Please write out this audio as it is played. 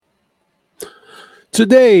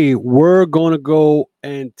Today, we're going to go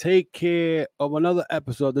and take care of another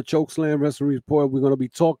episode of the Chokeslam Wrestling Report. We're going to be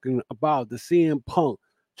talking about the CM Punk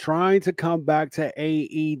trying to come back to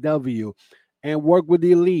AEW and work with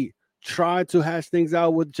the Elite, try to hash things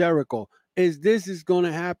out with Jericho. Is going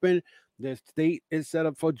to happen? The date is set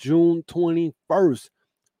up for June 21st.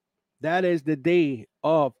 That is the day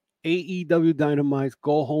of AEW Dynamite's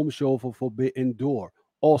Go Home show for Forbidden Door.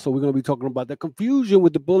 Also, we're going to be talking about the confusion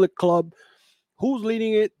with the Bullet Club. Who's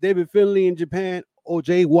leading it? David Finlay in Japan or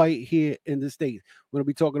Jay White here in the States? We're going to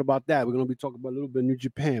be talking about that. We're going to be talking about a little bit of New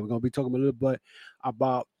Japan. We're going to be talking a little bit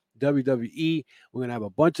about WWE. We're going to have a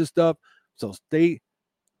bunch of stuff. So stay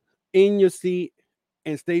in your seat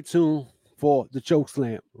and stay tuned for the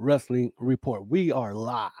Chokeslam Wrestling Report. We are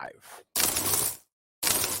live.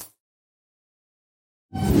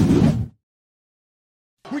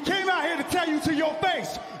 We came out here to tell you to your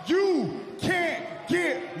face, you can't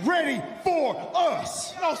get ready for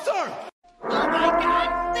us. No, sir. Oh my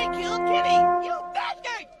God! They killed Kitty! You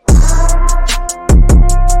bastard!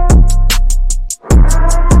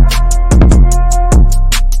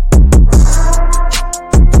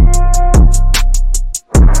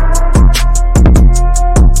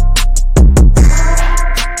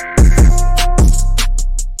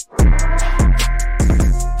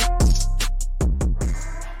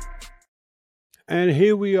 And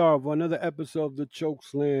here we are for another episode of the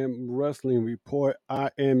Chokeslam Wrestling Report. I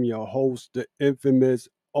am your host, the infamous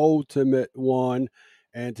Ultimate One.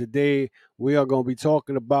 And today we are going to be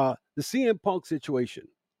talking about the CM Punk situation.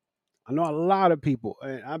 I know a lot of people,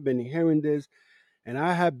 and I've been hearing this, and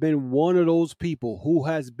I have been one of those people who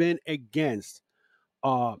has been against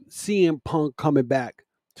CM Punk coming back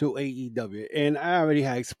to AEW. And I already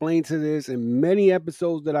had explained to this in many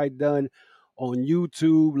episodes that I've done on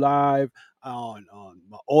YouTube Live, on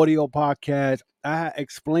my audio podcast. I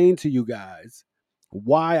explained to you guys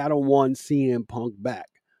why I don't want CM Punk back.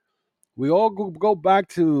 We all go back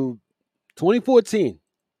to 2014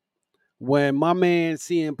 when my man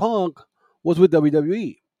CM Punk was with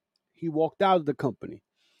WWE. He walked out of the company.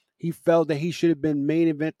 He felt that he should have been main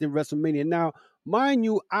event in WrestleMania. Now, mind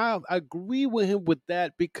you, I agree with him with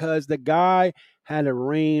that because the guy had a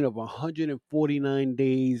reign of 149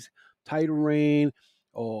 days, title reign,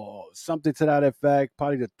 or something to that effect,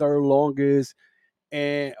 probably the third longest,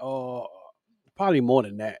 and probably more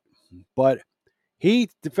than that. But he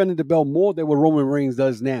defended the belt more than what Roman Reigns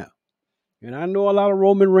does now. And I know a lot of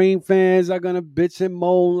Roman Reigns fans are going to bitch and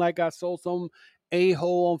moan like I saw some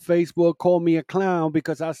a-hole on Facebook call me a clown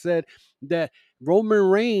because I said that Roman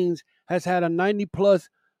Reigns has had a 90-plus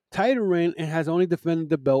title reign and has only defended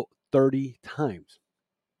the belt 30 times.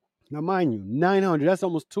 Now, mind you, 900, that's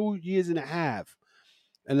almost 2 years and a half.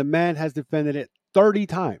 And the man has defended it 30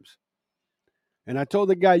 times. And I told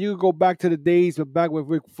the guy, you could go back to the days of back with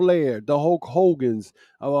Ric Flair, the Hulk Hogan's,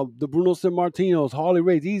 the Bruno Sammartinos, Harley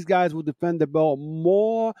Race. These guys will defend the belt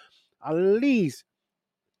more, at least,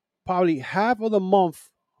 probably half of the month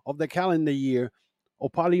of the calendar year, or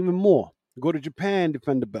probably even more. Go to Japan,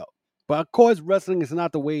 defend the belt. But of course, wrestling is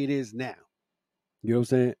not the way it is now. You know what I'm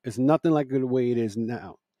saying? It's nothing like the way it is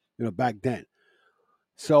now, back then.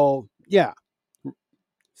 So, yeah,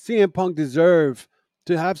 CM Punk deserved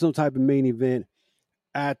to have some type of main event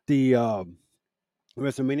at the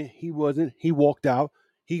WrestleMania. He wasn't. He walked out.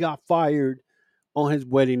 He got fired on his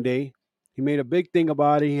wedding day. He made a big thing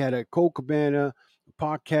about it. He had a Cole Cabana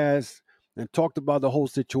podcast and talked about the whole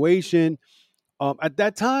situation. At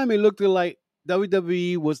that time, it looked like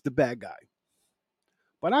WWE was the bad guy.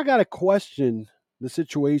 But I got to question the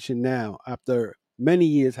situation now after many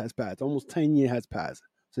years has passed. Almost 10 years has passed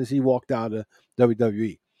since he walked out of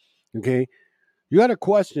WWE. Okay? You got to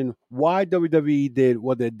question why WWE did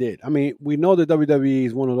what they did. I mean, we know that WWE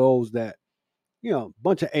is one of those that,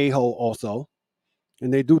 bunch of a-hole also.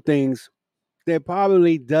 And they do things that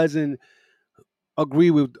probably doesn't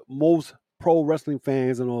agree with most pro wrestling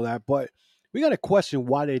fans and all that. But we got to question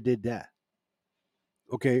why they did that.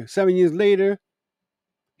 Okay, 7 years later,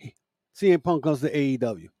 CM Punk comes to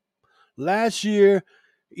AEW. Last year,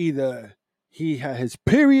 either he had his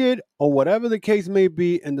period or whatever the case may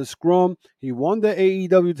be in the scrum. He won the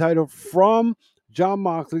AEW title from Jon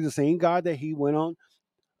Moxley, the same guy that he went on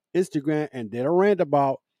Instagram and did a rant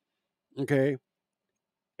about. Okay.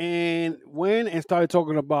 And went and started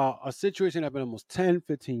talking about a situation that happened almost 10,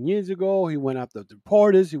 15 years ago. He went after the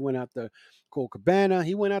reporters. He went after Cole Cabana.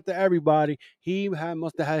 He went after everybody. He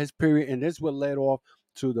must have had his period. And this what led off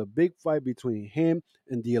to the big fight between him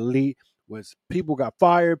and the Elite, where people got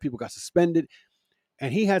fired, people got suspended,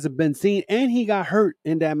 and he hasn't been seen, and he got hurt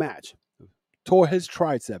in that match. Tore his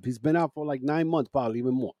tricep. He's been out for like 9 months, probably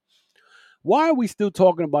even more. Why are we still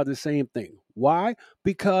talking about the same thing? Why?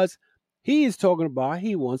 Because he is talking about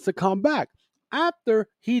he wants to come back after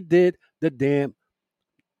he did the damn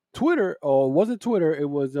Twitter, or it wasn't Twitter, it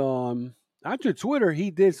was actually Twitter.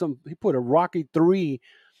 He put a Rocky 3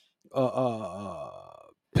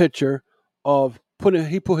 picture of putting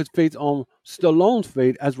he put his face on Stallone's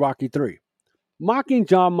face as Rocky 3, mocking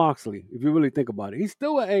John Moxley. If you really think about it, he's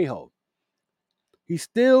still an a-hole. He's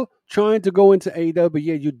still trying to go into AEW, but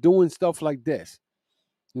yeah, you're doing stuff like this.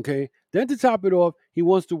 Okay. Then to top it off, he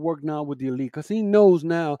wants to work now with the elite because he knows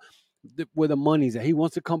now where the money's at. He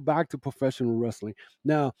wants to come back to professional wrestling.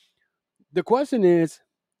 Now, the question is,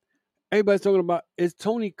 everybody's talking about, is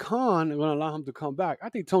Tony Khan going to allow him to come back? I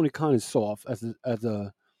think Tony Khan is soft as an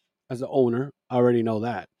owner. I already know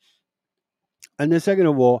that. And then second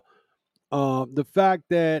of all, the fact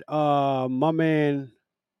that my man,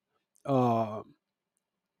 uh,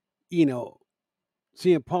 you know,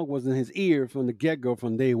 CM Punk was in his ear from the get go,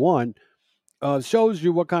 from day one, shows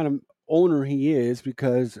you what kind of owner he is,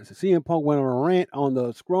 because CM Punk went on a rant on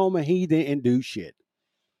the scrum and he didn't do shit.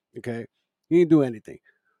 Okay, he didn't do anything.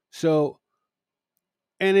 So,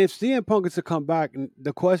 and if CM Punk is to come back, and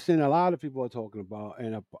the question a lot of people are talking about,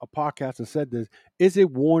 and a podcaster said this, is it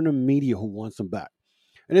Warner Media who wants him back?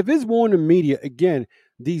 And if it's Warner Media, again,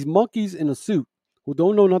 these monkeys in a suit who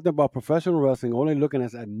don't know nothing about professional wrestling, only looking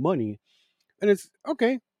at money, and it's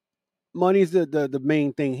okay, money is the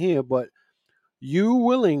main thing here, but you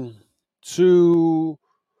willing to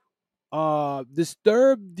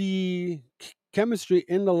disturb the chemistry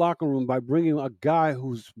in the locker room by bringing a guy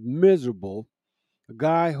who's miserable, a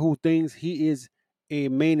guy who thinks he is a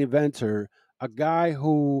main eventer, a guy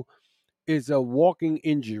who is a walking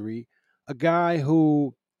injury, a guy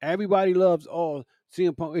who everybody loves. Oh,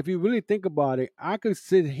 CM Punk. If you really think about it, I could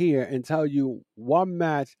sit here and tell you one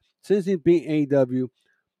match since he's been AEW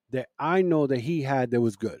that I know that he had that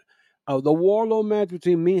was good. The Warlow match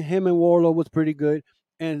between him and Warlow was pretty good,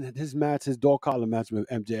 and his dog collar match with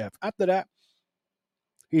MJF. After that,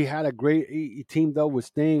 he had a great. He teamed up with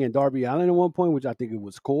Sting and Darby Allin at one point, which I think it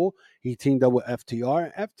was cool. He teamed up with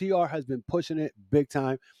FTR. FTR has been pushing it big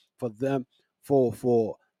time for them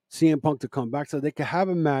for CM Punk to come back, so they could have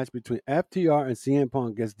a match between FTR and CM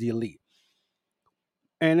Punk against the Elite.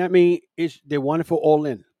 And I mean, they want it for All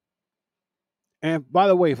In. And by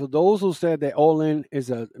the way, for those who said that All In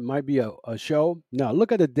might be a show, now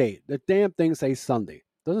look at the date. The damn thing says Sunday.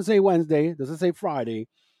 Doesn't say Wednesday. Doesn't say Friday.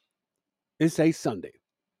 It says Sunday.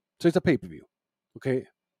 So it's a pay per view. Okay.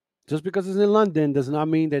 Just because it's in London does not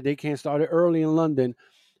mean that they can't start it early in London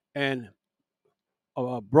and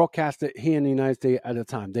broadcast it here in the United States at a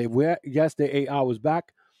time. Yes, they're 8 hours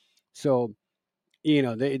back. So,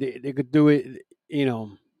 they could do it,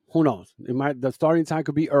 who knows? The starting time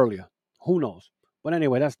could be earlier. Who knows? But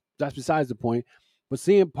anyway, that's besides the point. But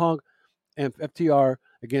CM Punk and FTR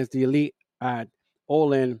against the Elite at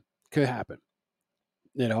All In could happen,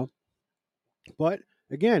 you know. But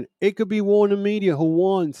again, it could be Warner Media who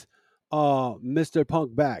wants Mr.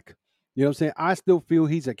 Punk back. You know what I'm saying? I still feel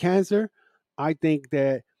he's a cancer. I think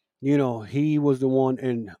that, he was the one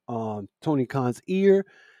in Tony Khan's ear.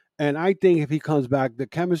 And I think if he comes back, the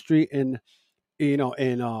chemistry you know,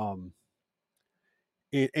 in um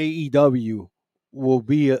in AEW will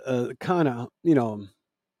be a kind of,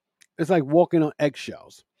 it's like walking on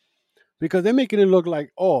eggshells, because they're making it look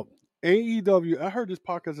like, oh, AEW. I heard this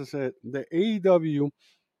podcast that said that AEW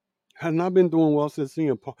has not been doing well since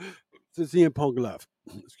CM Punk left.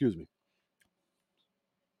 Excuse me.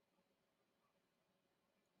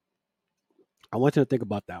 I want you to think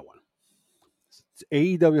about that one.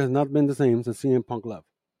 AEW has not been the same since CM Punk left.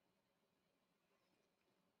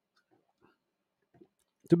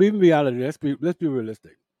 To be in reality, let's be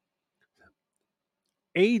realistic.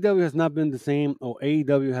 AEW has not been the same, or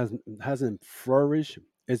AEW hasn't flourished.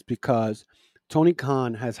 It's because Tony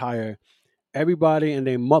Khan has hired everybody and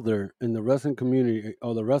their mother in the wrestling community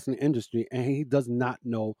or the wrestling industry, and he does not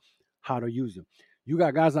know how to use them. You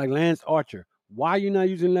got guys like Lance Archer. Why are you not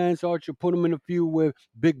using Lance Archer? Put him in a feud with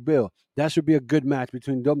Big Bill. That should be a good match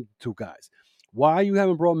between them two guys. Why you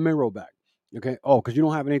haven't brought Miro back? Okay. Oh, because you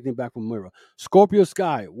don't have anything back from Miro. Scorpio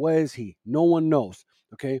Sky, where is he? No one knows.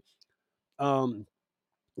 Okay. Um,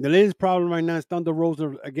 the latest problem right now is Thunder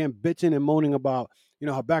Rosa again bitching and moaning about,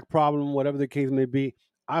 her back problem, whatever the case may be.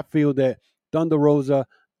 I feel that Thunder Rosa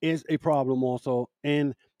is a problem also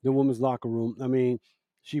in the women's locker room. I mean,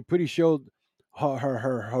 she pretty showed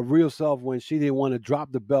her real self when she didn't want to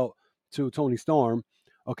drop the belt to Tony Storm.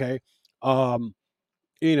 Okay, um,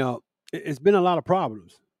 you know, it's been a lot of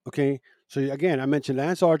problems. Okay, So again, I mentioned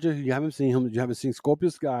Lance Archer. You haven't seen him. You haven't seen Scorpio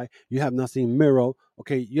Sky. You have not seen Miro.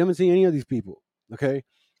 Okay, you haven't seen any of these people. Okay,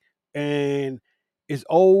 and it's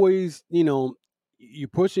always you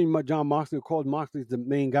pushing John Moxley. Of course, Moxley's the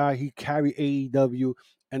main guy. He carried AEW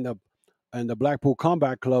and the Blackpool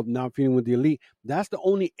Combat Club now feuding with the Elite. That's the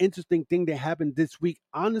only interesting thing that happened this week,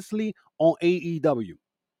 honestly, on AEW.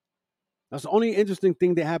 That's the only interesting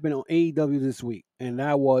thing that happened on AEW this week, and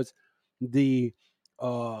that was the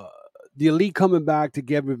uh the Elite coming back to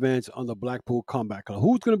get revenge on the Blackpool Combat Club.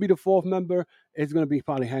 Who's going to be the fourth member? It's going to be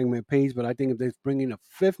probably Hangman Page, but I think if they bring in a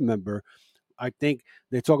fifth member, I think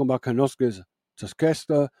they're talking about Konosuke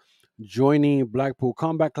Takeshita joining Blackpool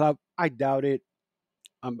Combat Club. I doubt it.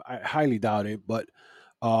 I highly doubt it,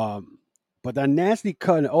 um, but the nasty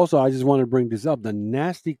cut. Also, I just want to bring this up: the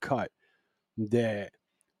nasty cut that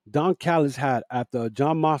Don Callis had after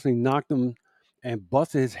John Moxley knocked him and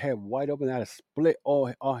busted his head wide open, had a split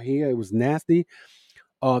all here. It was nasty.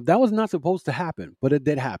 That was not supposed to happen, but it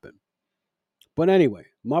did happen. But anyway,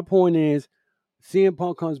 my point is, CM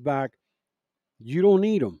Punk comes back. You don't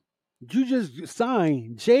need him. You just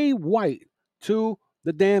sign Jay White to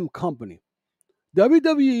the damn company.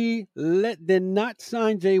 WWE did not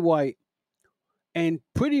sign Jay White and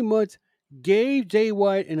pretty much gave Jay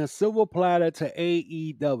White in a silver platter to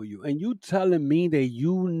AEW. And you telling me that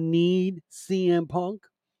you need CM Punk?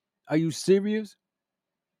 Are you serious?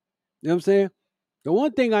 You know what I'm saying? The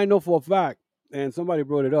one thing I know for a fact, and somebody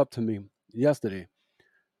brought it up to me yesterday,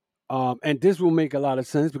 and this will make a lot of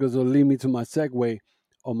sense because it'll lead me to my segue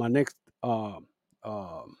on my next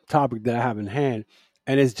topic that I have in hand,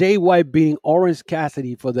 and it's Jay White beating Orange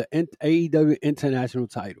Cassidy for the AEW International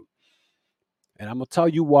title. And I'm gonna tell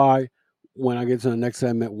you why when I get to the next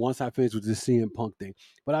segment once I finish with this CM Punk thing.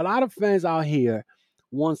 But a lot of fans out here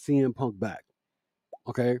want CM Punk back,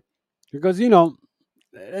 okay? Because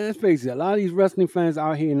let's face it, a lot of these wrestling fans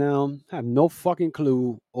out here now have no fucking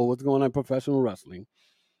clue of what's going on in professional wrestling.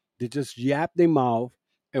 They just yap their mouth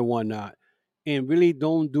and whatnot, and really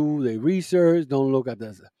don't do their research. Don't look at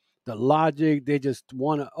the logic. They just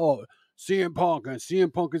want to CM Punk and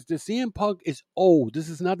CM Punk is this. CM Punk is old. This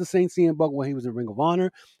is not the same CM Punk when he was in Ring of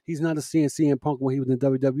Honor. He's not the same CM Punk when he was in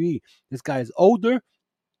WWE. This guy is older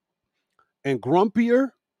and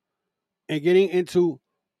grumpier and getting into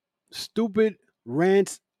stupid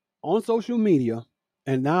rants on social media.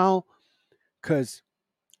 And now, because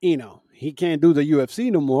he can't do the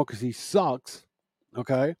UFC no more because he sucks.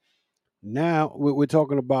 Okay, now we're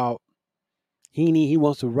talking about he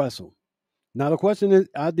wants to wrestle. Now the question is,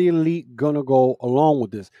 are the Elite gonna go along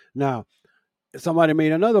with this? Now, somebody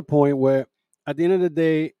made another point where at the end of the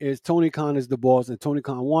day, is Tony Khan is the boss and Tony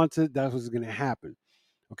Khan wants it, that's what's gonna happen.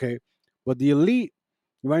 Okay. But the Elite,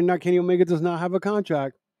 right now, Kenny Omega does not have a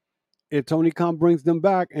contract. If Tony Khan brings them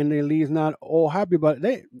back and the Elite is not all happy about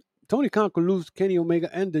it, Tony Khan could lose Kenny Omega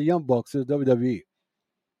and the Young Bucks to the WWE.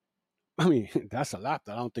 I mean, that's a lot.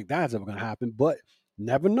 I don't think that's ever gonna happen, but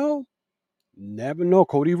never know. Never know.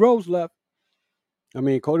 Cody Rhodes left. I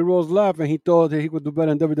mean, Cody Rhodes left, and he thought that he could do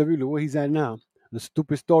better in WWE. Look where he's at now. The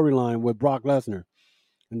stupid storyline with Brock Lesnar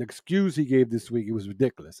and the excuse he gave this week, it was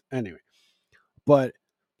ridiculous. Anyway, but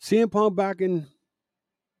CM Punk back in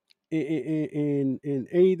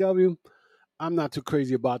AEW, I'm not too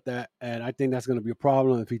crazy about that, and I think that's going to be a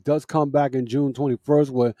problem if he does come back in June 21st,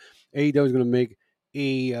 where AEW is going to make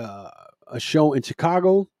a show in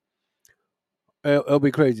Chicago. It'll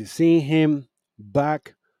be crazy seeing him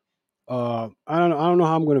back. I don't know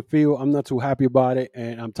how I'm gonna feel. I'm not too happy about it,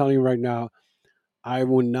 and I'm telling you right now, I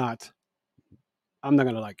will not. I'm not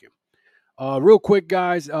gonna like it. Real quick,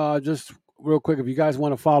 guys. Just real quick, if you guys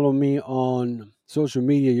want to follow me on social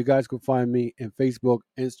media, you guys can find me in Facebook,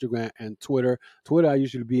 Instagram, and Twitter. Twitter, I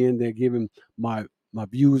usually be in there giving my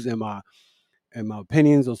views and my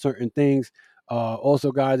opinions on certain things.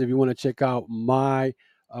 Also, guys, if you want to check out my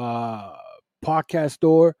uh, podcast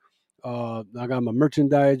store, I got my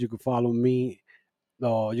merchandise. You can follow me.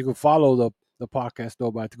 You can follow the podcast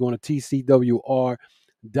store by going to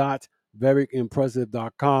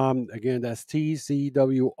tcwr.veryimpressive.com. Again, that's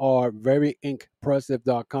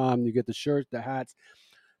tcwr.veryimpressive.com. You get the shirts, the hats,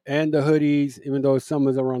 and the hoodies. Even though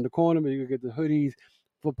summer's around the corner, but you can get the hoodies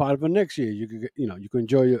for part of the next year. You could, you can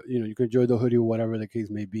enjoy you can enjoy the hoodie or whatever the case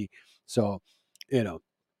may be. So, you know,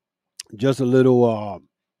 just a little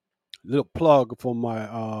plug for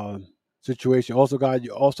my situation. Also, guys,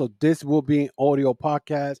 this will be an audio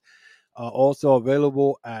podcast. Also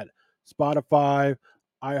available at Spotify,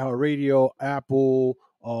 iHeartRadio, Apple,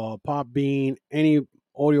 Podbean, any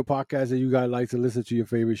audio podcast that you guys like to listen to your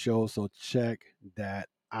favorite show. So check that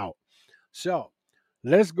out. So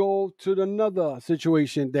Let's go to another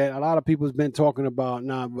situation that a lot of people's been talking about.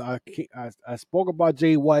 Now, I spoke about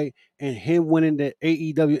Jay White and him winning the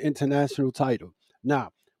AEW International title. Now,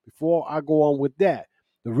 before I go on with that,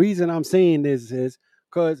 the reason I'm saying this is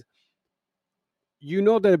because you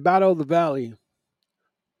know that Battle of the Valley,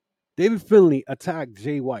 David Finlay attacked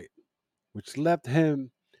Jay White, which left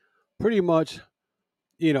him pretty much,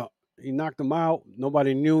 you know, he knocked him out.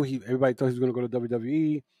 Nobody knew. Everybody thought he was going to go to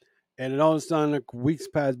WWE. And then all of a sudden, like, weeks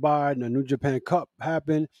passed by, and the New Japan Cup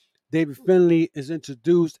happened. David Finlay is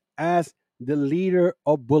introduced as the leader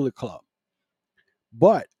of Bullet Club.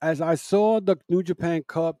 But as I saw the New Japan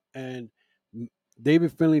Cup and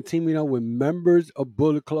David Finlay teaming up with members of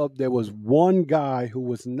Bullet Club, there was one guy who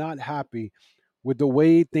was not happy with the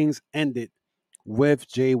way things ended with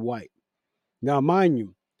Jay White. Now, mind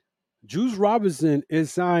you, Juice Robinson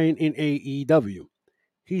is signed in AEW.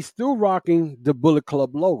 He's still rocking the Bullet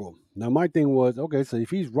Club logo. Now, my thing was, okay, so if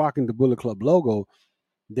he's rocking the Bullet Club logo,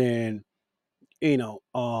 then that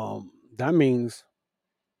means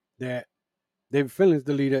that David Finlay's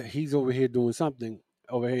the leader. He's over here doing something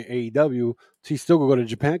over here in AEW. So he's still gonna go to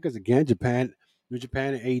Japan because again, New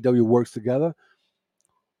Japan and AEW works together.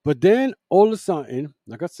 But then all of a sudden,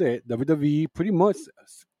 like I said, WWE pretty much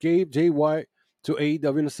gave Jay White to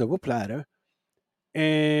AEW in a silver platter,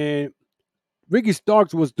 and Ricky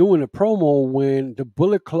Starks was doing a promo when the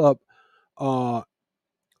Bullet Club uh,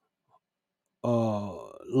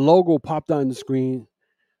 logo popped on the screen.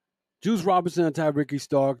 Juice Robinson attacked Ricky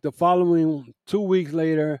Stark. The following 2 weeks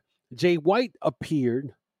later, Jay White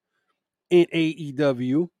appeared in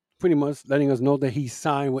AEW, pretty much letting us know that he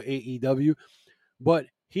signed with AEW. But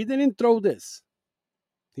he didn't throw this.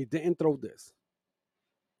 He didn't throw this.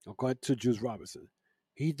 Okay, to Juice Robinson.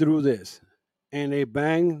 He threw this. And they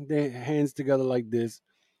banged their hands together like this.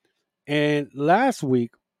 And last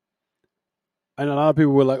week, and a lot of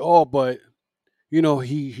people were like, oh, but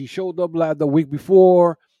he showed up the week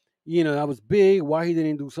before. That was big. Why he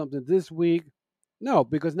didn't do something this week? No,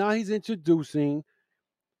 because now he's introducing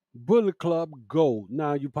Bullet Club Gold.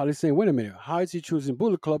 Now you're probably saying, wait a minute, how is he choosing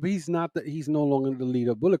Bullet Club? He's no longer the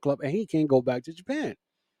leader of Bullet Club, and he can't go back to Japan.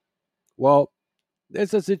 Well,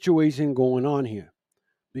 there's a situation going on here.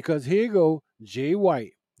 Because here you go, Jay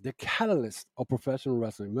White, the catalyst of professional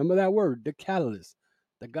wrestling. Remember that word, the catalyst.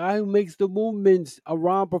 The guy who makes the movements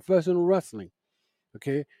around professional wrestling.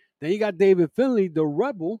 Okay. Then you got David Finlay, the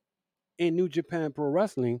rebel in New Japan Pro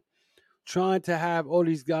Wrestling, trying to have all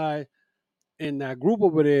these guys in that group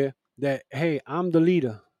over there that, hey, I'm the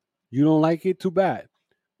leader. You don't like it? Too bad.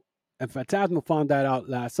 And Phantasmo found that out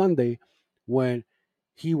last Sunday when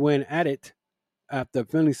he went at it after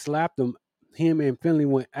Finlay slapped him. Him and Finlay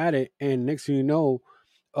went at it, and next thing you know,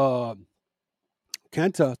 uh,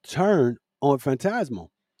 Kenta turned on Phantasmo.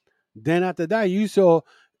 Then after that, you saw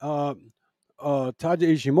uh, Taja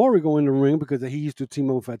Ishimori go in the ring because he used to team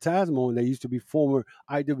up with Phantasmo, and they used to be former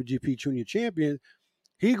IWGP Junior champions.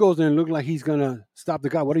 He goes in and looks like he's gonna stop the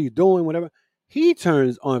guy. What are you doing? Whatever. He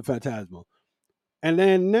turns on Phantasmo, and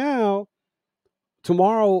then now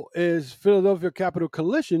tomorrow is Philadelphia Capital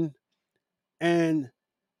Collision, and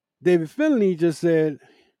David Finlay just said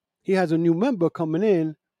he has a new member coming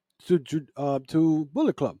in to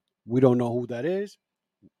Bullet Club. We don't know who that is.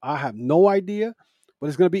 I have no idea, but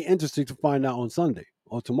it's going to be interesting to find out on Sunday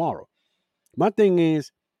or tomorrow. My thing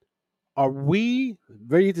is, are we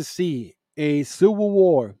ready to see a civil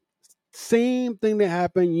war? Same thing that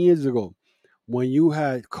happened years ago when you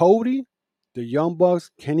had Cody, the Young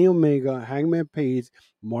Bucks, Kenny Omega, Hangman Page,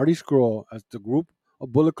 Marty Scurll as the group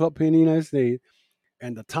of Bullet Club here in the United States,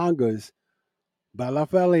 and the Tongas, Bala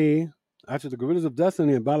Fale, after the Gorillas of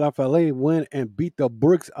Destiny and Bala Fale went and beat the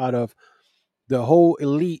bricks out of the whole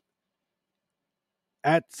elite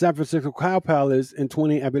at San Francisco Cow Palace in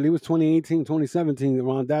I believe it was 2018, 2017,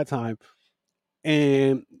 around that time.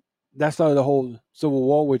 And that started the whole civil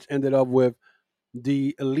war, which ended up with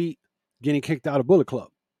the elite getting kicked out of Bullet Club.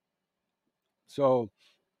 So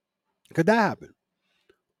could that happen?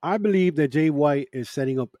 I believe that Jay White is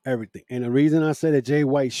setting up everything. And the reason I say that Jay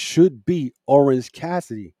White should be Orange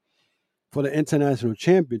Cassidy for the International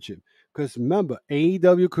Championship. Because remember,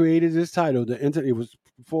 AEW created this title. It was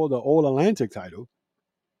for the All Atlantic title.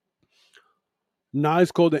 Now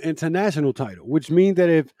it's called the International title, which means that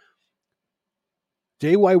if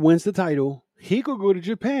Jay White wins the title, he could go to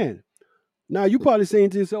Japan. Now you probably saying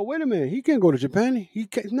to yourself, "Wait a minute, he can't go to Japan. He's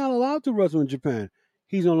not allowed to wrestle in Japan.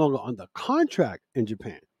 He's no longer under contract in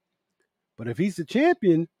Japan. But if he's the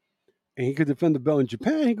champion and he could defend the belt in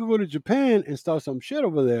Japan, he could go to Japan and start some shit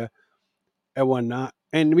over there and whatnot.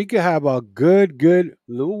 And we could have a good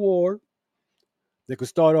little war that could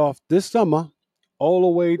start off this summer all the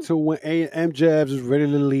way to when MJF is ready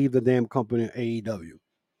to leave the damn company AEW.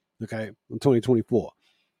 Okay, in 2024,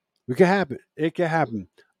 it can happen. It can happen.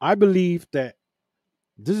 I believe that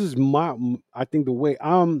this is my. I think the way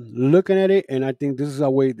I'm looking at it, and I think this is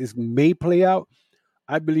the way this may play out.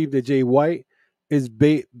 I believe that Jay White is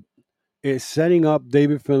is setting up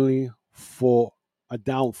David Finlay for a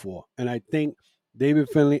downfall, and I think David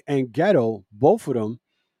Finlay and Ghetto, both of them,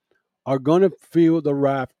 are gonna feel the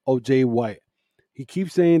wrath of Jay White. He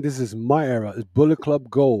keeps saying this is my era. It's Bullet Club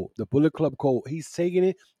Gold. The Bullet Club Gold. He's taking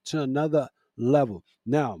it to another level.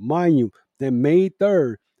 Now, mind you, that May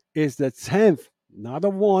 3rd is the 10th, not a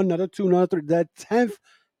one, not a two, not a three, the 10th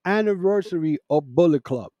anniversary of Bullet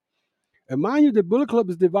Club. And mind you, the Bullet Club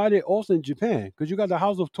is divided also in Japan because you got the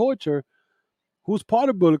House of Torture, who's part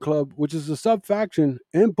of Bullet Club, which is a sub faction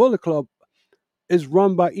in Bullet Club, is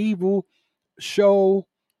run by Evil, Show,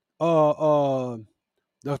 uh, uh,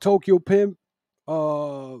 the Tokyo Pimp.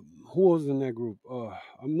 Who was in that group?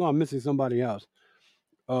 I'm not missing somebody else.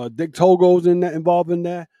 Dick Togo's in that involved in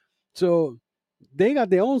that. So they got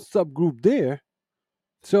their own subgroup there.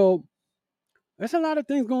 So there's a lot of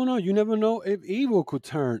things going on. You never know if Evil could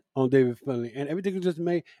turn on David Finlay, and everything could just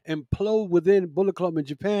may implode within Bullet Club in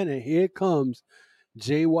Japan. And here comes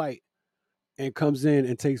Jay White and comes in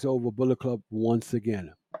and takes over Bullet Club once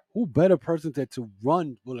again. Who better person to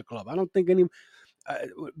run Bullet Club? I don't think any. Uh,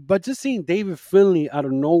 but just seeing David Finlay out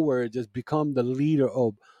of nowhere just become the leader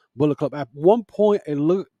of Bullet Club at one point, it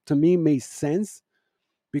looked to me made sense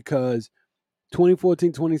because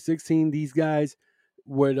 2014, 2016, these guys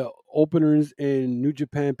were the openers in New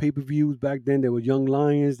Japan pay per views back then. They were Young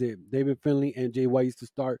Lions. David Finlay and Jay White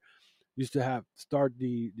used to have start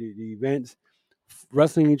the events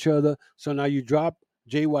wrestling each other. So now you drop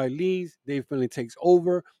Jay White leaves, Dave Finlay takes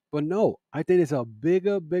over. But no, I think it's a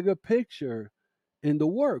bigger picture in the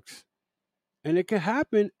works. And it could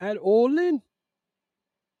happen at All In.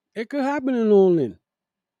 It could happen in All In.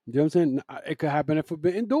 You know what I'm saying? It could happen at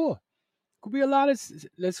Forbidden Door. Could be a lot of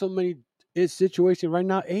there's so many situations right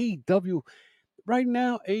now. AEW right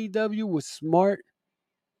now, AEW was smart.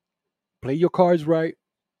 Play your cards right.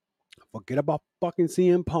 Forget about fucking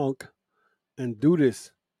CM Punk and do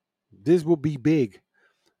this. This will be big.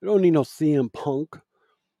 You don't need no CM Punk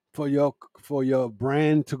for your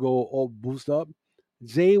brand to go all boost up.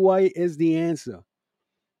 Jay White is the answer.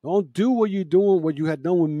 Don't do what you're doing, what you had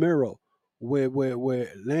done with Miro, with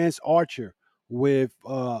Lance Archer, with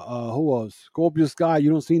who else? Scorpio Sky. You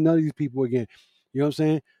don't see none of these people again. You know what I'm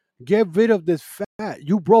saying? Get rid of this fat.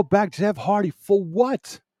 You brought back Jeff Hardy for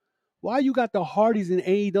what? Why you got the Hardys in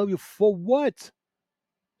AEW for what?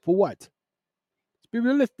 For what? Let's be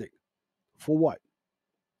realistic. For what?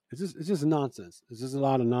 It's just nonsense. It's just a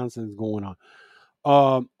lot of nonsense going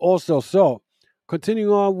on. Also, so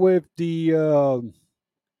continuing on with the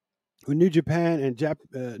New Japan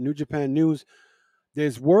and New Japan news,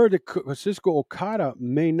 there's word that Francisco Okada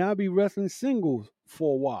may not be wrestling singles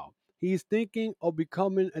for a while. He's thinking of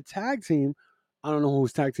becoming a tag team. I don't know who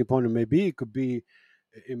his tag team partner may be.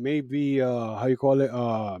 It may be how you call it,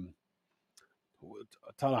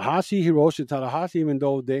 Tanahashi, Hiroshi Tanahashi. Even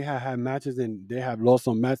though they have had matches and they have lost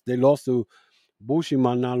some matches, they lost to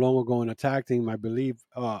Bushima not long ago in a tag team. I believe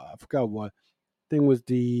I forgot what thing was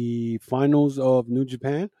the finals of New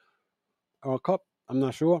Japan or Cup. I'm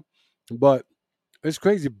not sure, but it's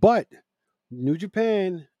crazy. But New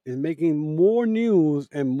Japan is making more news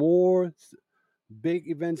and more big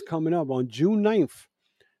events coming up on June 9th.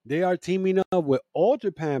 They are teaming up with All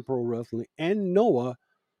Japan Pro Wrestling and Noah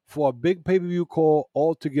for a big pay per view called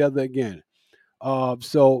All Together Again.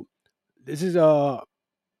 So this is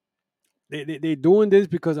they're doing this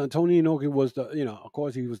because Antonio Inoki was the, of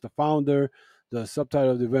course he was the founder. The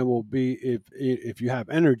subtitle of the event will be if you have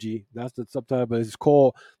energy. That's the subtitle, but it's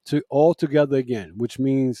called to All Together Again, which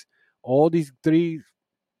means all these three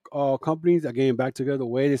companies are getting back together the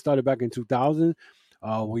way they started back in 2000,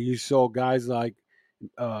 where you saw guys like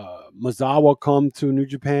Mazawa come to New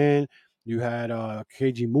Japan. You had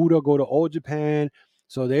Keiji Muda go to All Japan.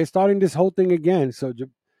 So they're starting this whole thing again. So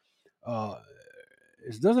uh,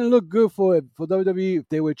 it doesn't look good for WWE if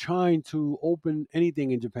they were trying to open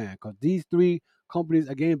anything in Japan because these three companies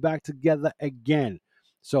are getting back together again.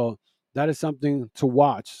 So that is something to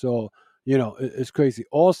watch. So it's crazy.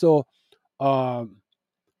 Also, um,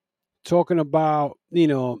 talking about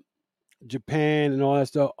Japan and all that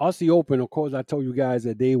stuff. Aussie Open, of course, I told you guys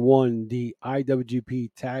that they won the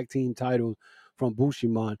IWGP Tag Team titles from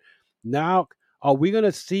Bushiman. Now, are we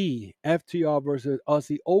gonna see FTR versus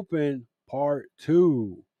Aussie Open Part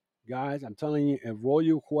Two, guys? I'm telling you, in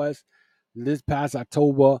Royal Quest this past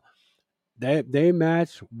October, that their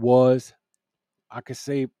match was I could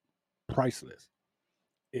say priceless.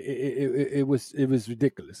 It was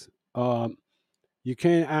ridiculous. You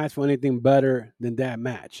can't ask for anything better than that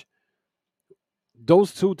match.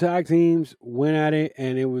 Those two tag teams went at it,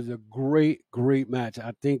 and it was a great match.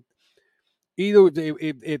 I think either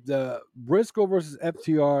if the Briscoe versus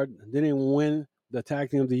FTR didn't win the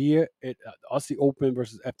tag team of the year, Aussie Open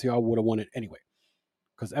versus FTR would have won it anyway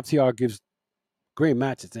because FTR gives great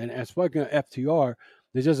matches. And as speaking of FTR,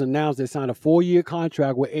 they just announced they signed a 4-year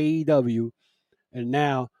contract with AEW, and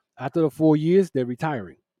now after the 4 years, they're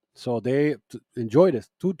retiring. So they enjoy this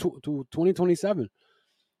to 2027.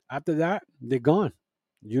 After that, they're gone.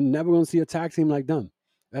 You're never going to see a tag team like them.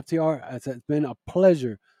 FTR, it's been a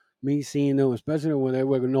pleasure me seeing them, especially when they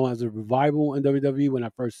were known as a revival in WWE when I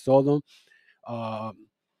first saw them. Uh,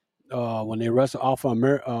 when they wrestled Alpha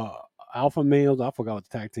Males, I forgot what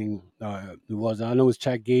the tag team it was. I know it was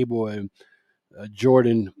Chad Gable and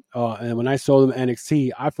Jordan. And when I saw them in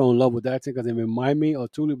NXT, I fell in love with that team because they remind me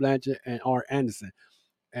of Tully Blanchard and R. Anderson.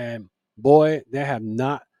 And boy, they have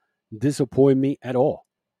not disappointed me at all.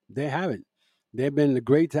 They haven't. They've been a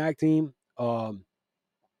great tag team.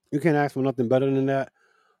 You can't ask for nothing better than that.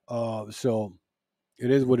 So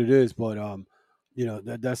it is what it is. But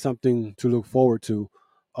that's something to look forward to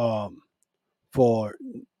for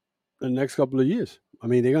the next couple of years. I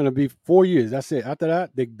mean, they're gonna be 4 years. That's it. After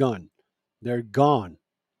that, they're done. They're gone.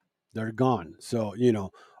 They're gone. So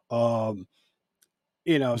um,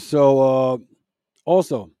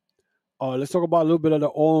 also let's talk about a little bit of the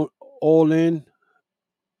all in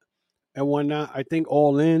and whatnot. I think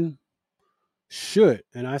All In should,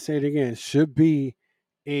 and I say it again, should be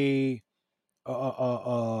a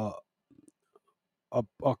a a,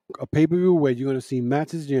 a pay per view where you're gonna see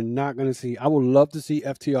matches you're not gonna see. I would love to see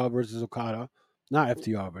FTR versus Okada, not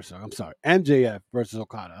FTR versus. I'm sorry, MJF versus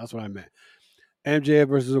Okada. That's what I meant. MJF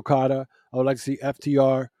versus Okada. I would like to see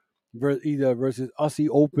FTR either versus Aussie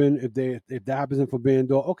Open if that happens in Forbidden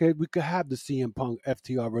Door. Okay, we could have the CM Punk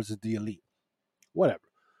FTR versus the Elite, whatever.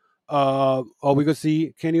 Or we could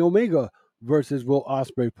see Kenny Omega versus Will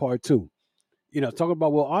Ospreay Part Two. Talking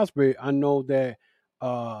about Will Ospreay, I know that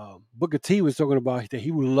Booker T was talking about that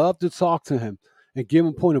he would love to talk to him and give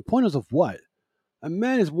him pointers of what. A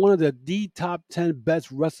man is one of the top 10 best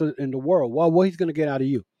wrestlers in the world. Well, what he's gonna get out of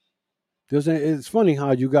you? It's funny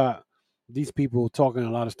how you got these people talking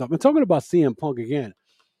a lot of stuff and talking about CM Punk again.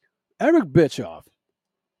 Eric Bischoff,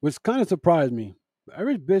 which kind of surprised me.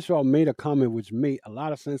 Eric Bischoff made a comment which made a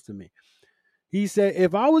lot of sense to me. He said,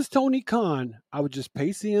 "If I was Tony Khan, I would just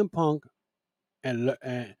pay CM Punk and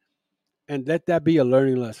and let that be a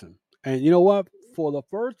learning lesson." And you know what? For the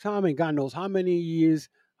first time in God knows how many years,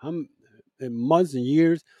 in months and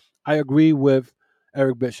years, I agree with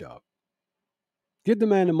Eric Bischoff. Give the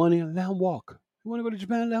man the money and let him walk. You want to go to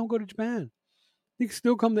Japan? Let him go to Japan. He can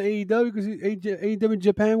still come to AEW because AEW and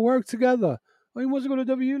Japan work together. Oh, he wants to go to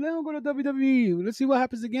WWE? Let him go to WWE. Let's see what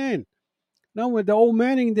happens again. Now with the old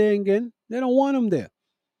Manning there again, they don't want him there.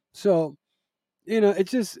 So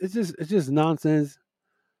it's just nonsense.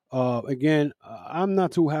 Again, I'm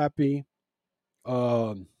not too happy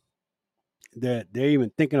um, that they're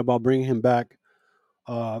even thinking about bringing him back.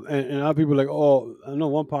 And other people are like, oh, I know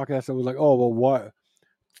one podcast that was like, oh, well, what?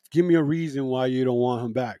 Give me a reason why you don't want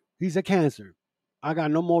him back. He's a cancer. I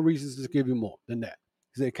got no more reasons to give you more than that.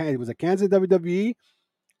 He was a cancer in WWE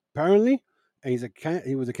apparently, and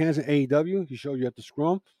he was a cancer in AEW. He showed you at the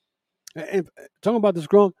scrum. And talking about the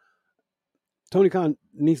scrum, Tony Khan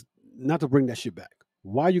needs not to bring that shit back.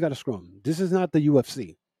 Why you got a scrum? This is not the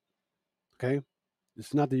UFC. Okay,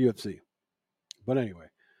 it's not the UFC. But anyway,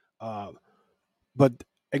 uh, but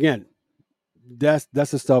again, that's the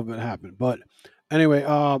stuff that happened. But anyway,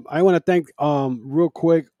 I want to thank real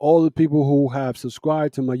quick all the people who have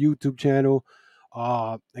subscribed to my YouTube channel.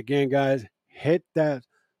 Again, guys, hit that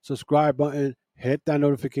subscribe button, hit that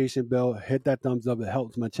notification bell, hit that thumbs up. It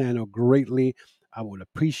helps my channel greatly. I would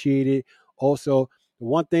appreciate it. Also, the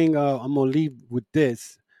one thing I'm gonna leave with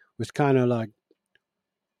this, which kind of like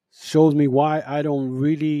shows me why I don't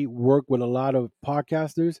really work with a lot of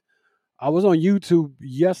podcasters. I was on YouTube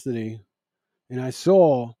yesterday and I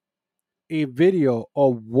saw a video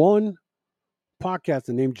of one podcaster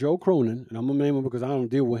named Joe Cronin, and I'm gonna name him because I don't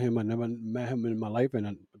deal with him. I never met him in my life, and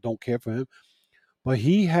I don't care for him. But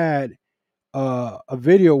he had a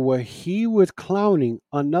video where he was clowning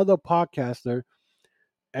another podcaster,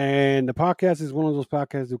 and the podcast is one of those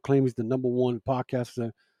podcasts who claims he's the number one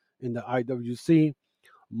podcaster in the IWC.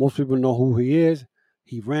 Most people know who he is.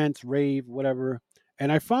 He rants, rave, whatever.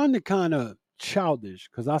 And I found it kind of childish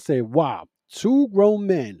because I say, wow, two grown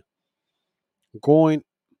men going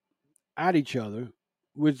at each other,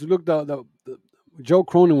 which looked Joe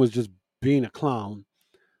Cronin was just being a clown,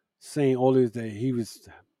 saying all this that he was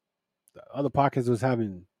the other podcast was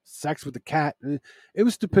having sex with the cat. It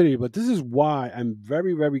was stupidity, but this is why I'm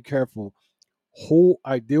very, very careful who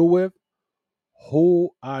I deal with,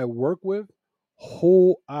 who I work with,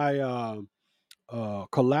 who I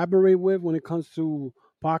collaborate with when it comes to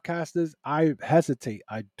podcasters. I hesitate.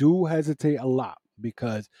 I do hesitate a lot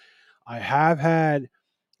because I have had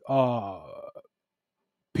uh,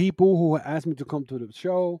 people who asked me to come to the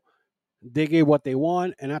show. They get what they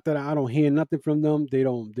want, and after that, I don't hear nothing from them. They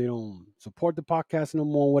don't support the podcast no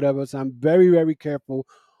more, whatever. So I'm very, very careful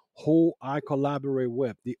who I collaborate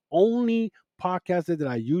with. The only podcaster that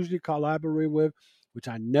I usually collaborate with, which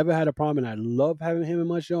I never had a problem, and I love having him in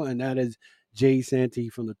my show, and that is Jay Santee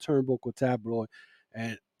from the Turnbuckle Tabloid.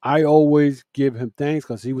 And I always give him thanks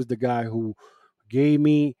because he was the guy who gave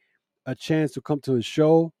me a chance to come to his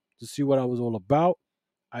show to see what I was all about.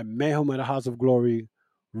 I met him at a House of Glory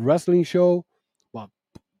wrestling show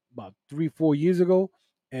about 3-4 years ago,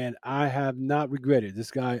 and I have not regretted. This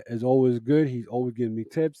guy is always good. He's always giving me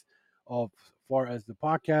tips of far as the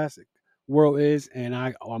podcast world is, and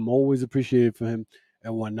I'm always appreciated for him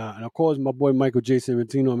and whatnot. And of course, my boy Michael J.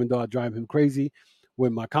 Sorrentino. I mean, though I drive him crazy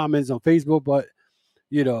with my comments on Facebook, but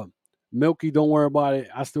you know, Milky, don't worry about it.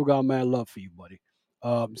 I still got mad love for you, buddy.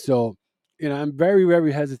 So, I'm very,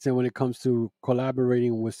 very hesitant when it comes to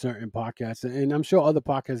collaborating with certain podcasts, and I'm sure other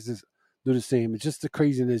podcasts do the same. It's just the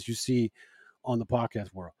craziness you see on the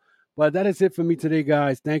podcast world. But that is it for me today,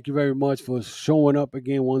 guys. Thank you very much for showing up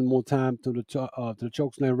again one more time to the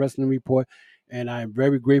Chokeslam Wrestling Report, and I am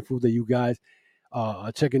very grateful that you guys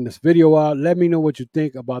are checking this video out. Let me know what you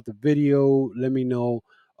think about the video. Let me know.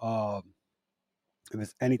 If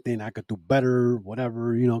there's anything I could do better,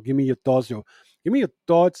 whatever, give me your thoughts. Give me your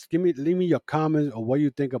thoughts. Leave me your comments of what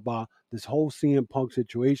you think about this whole CM Punk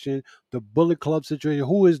situation, the Bullet Club situation.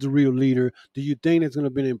 Who is the real leader? Do you think it's going to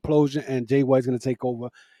be an implosion and Jay White's going to take over?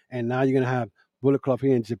 And now you're going to have Bullet Club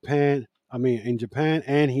here in Japan. I mean, in Japan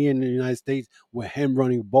and here in the United States with him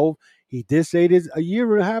running both. He did say this a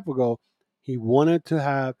year and a half ago. He wanted to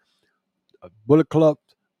have Bullet Club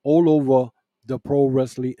all over the pro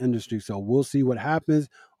wrestling industry. So we'll see what happens.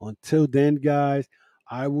 Until then, guys,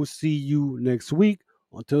 I will see you next week.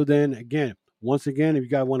 Until then, once again, if you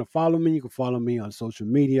guys want to follow me, you can follow me on social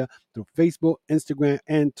media through Facebook, Instagram,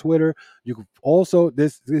 and Twitter. You can also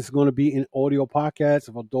this is going to be an audio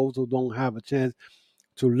podcast for those who don't have a chance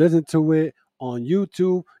to listen to it on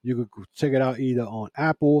YouTube. You can check it out either on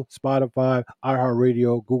Apple, Spotify,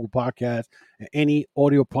 iHeartRadio, Google Podcasts, and any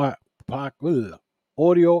audio podcast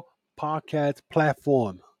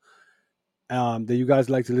platform that you guys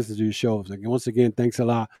like to listen to your shows. Again, once again, thanks a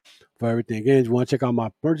lot for everything. Again, if you want to check out my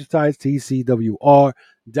merchandise,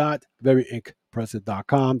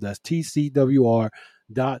 tcwr.veryimpressive.com. That's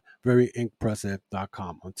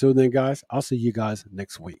tcwr.veryimpressive.com. Until then, guys, I'll see you guys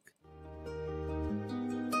next week.